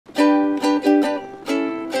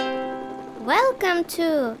Welcome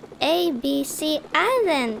to ABC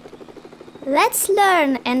Island. Let's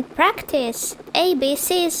learn and practice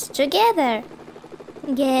ABCs together.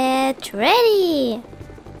 Get ready.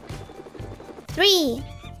 3,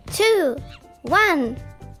 2, 1.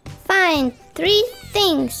 Find 3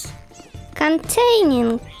 things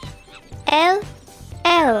containing L.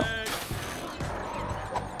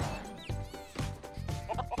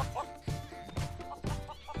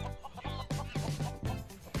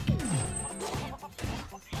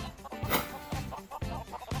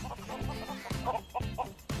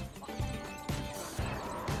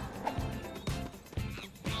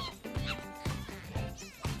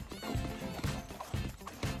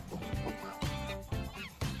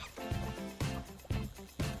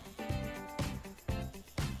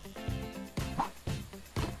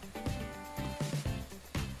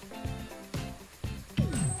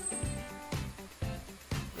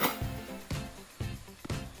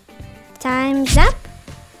 Time's up.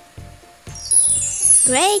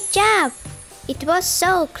 Great job! It was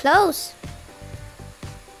so close.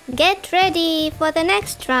 Get ready for the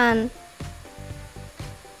next run.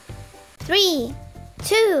 3,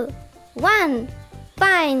 2, 1.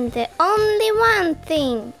 Find the only one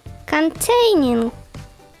thing containing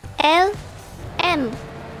LM.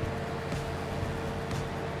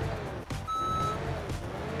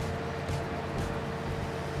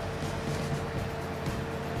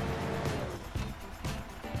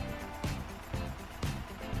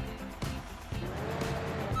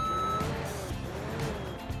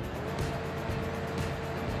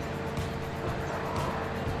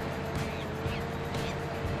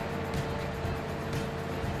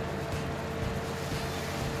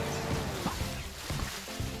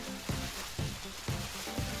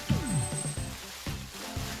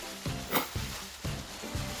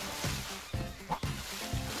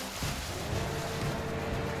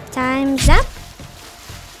 Time's up.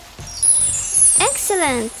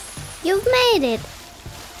 Excellent! You've made it.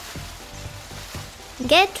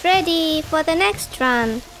 Get ready for the next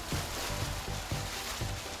run.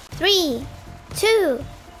 3, 2,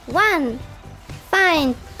 1.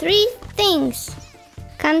 Find 3 things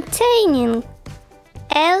containing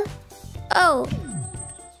LO.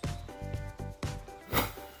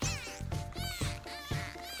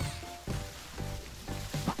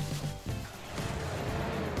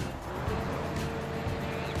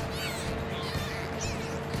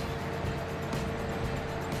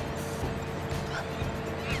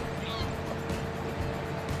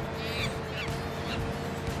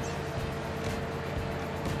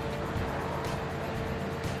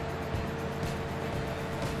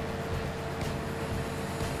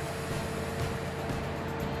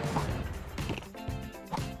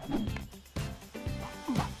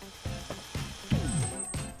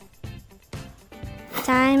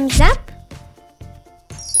 Time's up.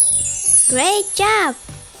 Great job!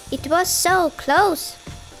 It was so close.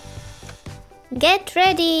 Get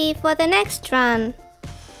ready for the next run.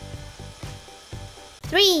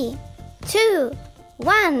 3, 2,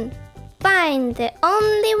 1. Find the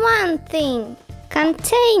only one thing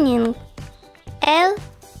containing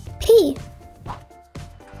LP.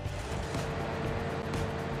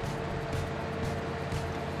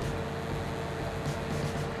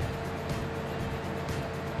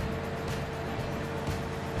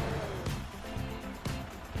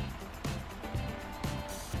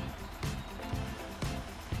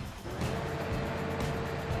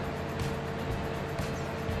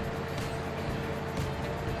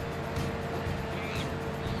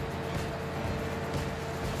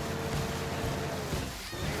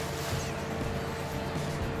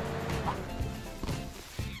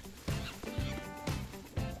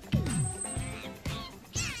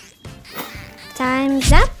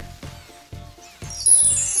 Time's up.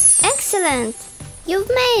 Excellent! You've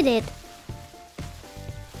made it.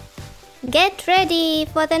 Get ready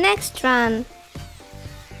for the next run.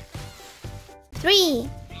 3,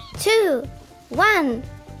 2, 1.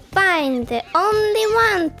 Find the only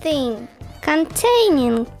one thing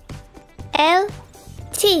containing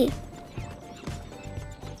LT.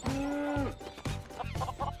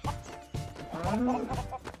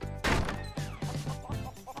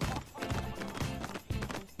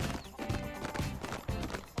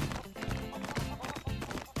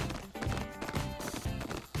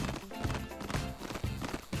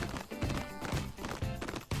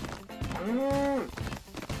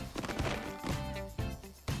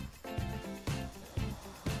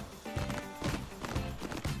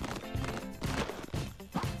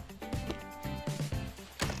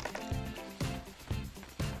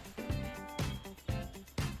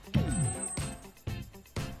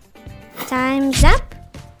 Time's up.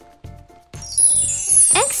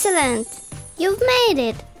 Excellent! You've made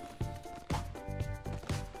it!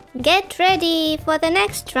 Get ready for the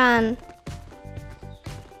next run.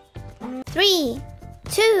 3,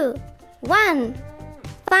 2, 1.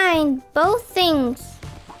 Find both things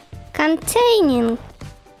containing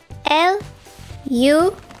L,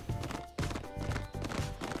 U,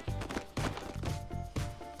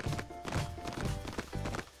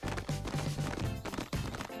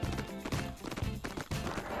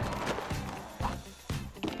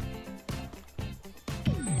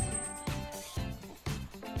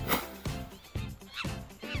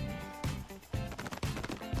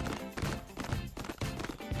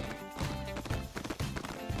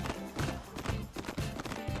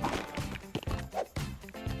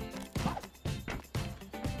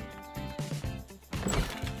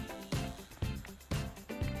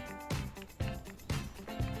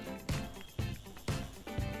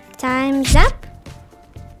 Time's up!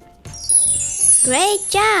 Great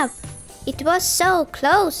job! It was so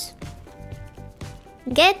close!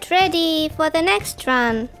 Get ready for the next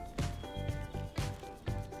run.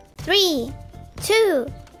 3, 2,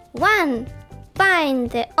 1.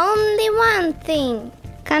 Find the only one thing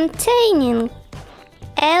containing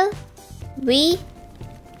L, V,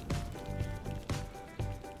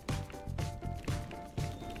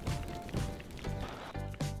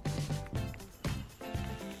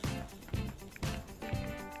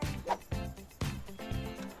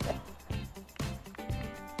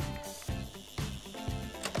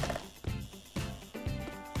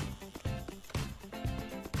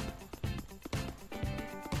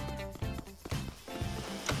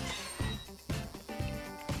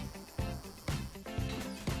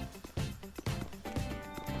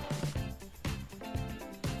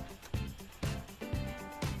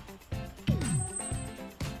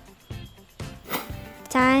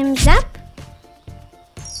 Time's up!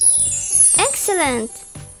 Excellent!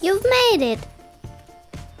 You've made it!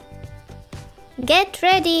 Get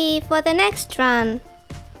ready for the next run.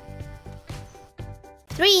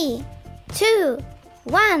 3, 2,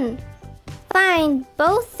 1. Find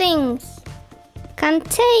both things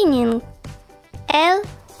containing L,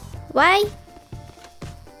 Y,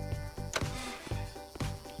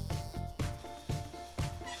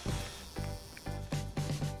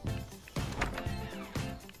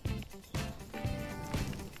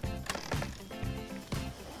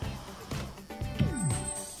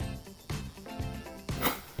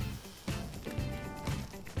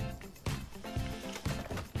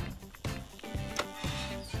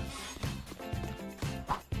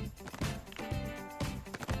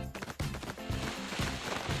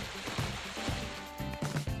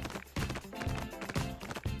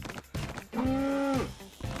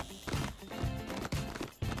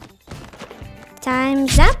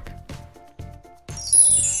 Time's up!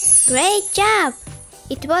 Great job!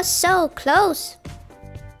 It was so close!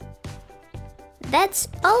 That's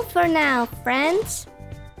all for now, friends!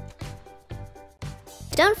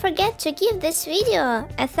 Don't forget to give this video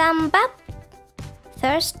a thumb up!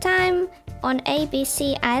 First time on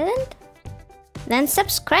ABC Island? Then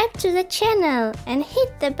subscribe to the channel and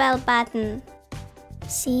hit the bell button.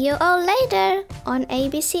 See you all later on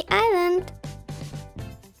ABC Island!